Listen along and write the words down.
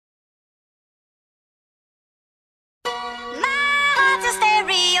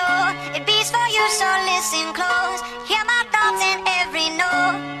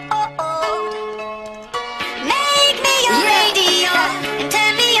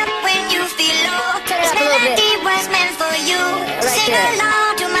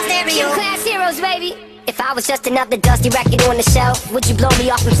stereos, baby. If I was just another dusty record on the shelf, would you blow me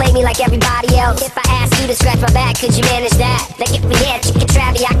off and play me like everybody else? If I asked you to scratch my back, could you manage that? Like if we had chicken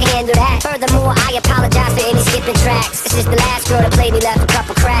trappy, I can handle that. Furthermore, I apologize for any skipping tracks. It's just the last girl that played me left a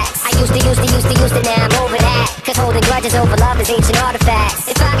couple cracks. I used to, now I'm over that. Cause holding grudges over love is ancient artifacts.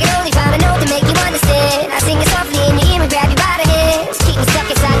 If I could only find a note to make you understand, I sing it softly in your ear and grab you by the hands. Keep me stuck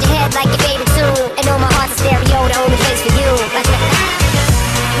inside your head like your favorite tune. And know my heart's a stereo, the only place for you.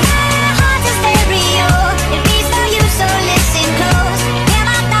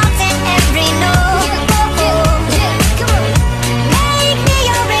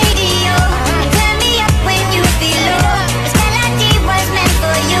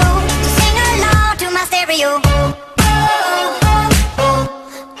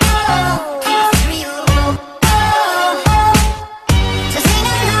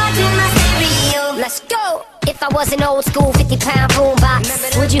 Let's go! If I was an old school 50-pound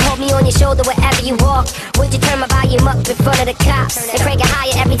boombox, would you hold me on your shoulder wherever you walk? Would you turn my volume up in front of the cops and crank it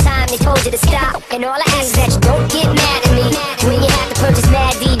higher every time they told you to stop? And all I ask is that you don't get mad at me when you have to purchase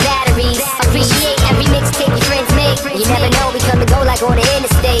Mad D batteries. Appreciate every mixtape your friends make. You never know, we come and go like on the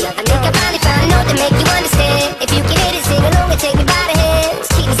interstate. I think I finally found a note to make you understand. If you can hit it, sing along and take me by the hands.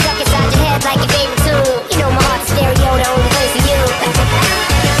 Keep me stuck inside your head like your favorite tune. You know my heart's a stereo, the only place for you.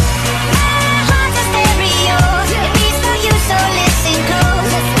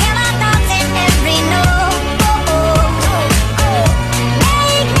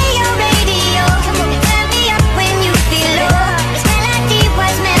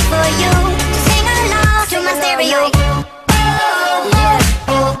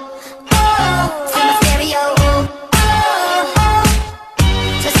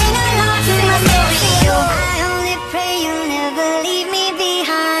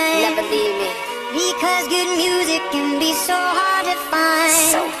 Because good music can be so hard to find.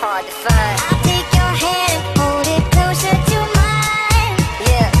 So hard to find.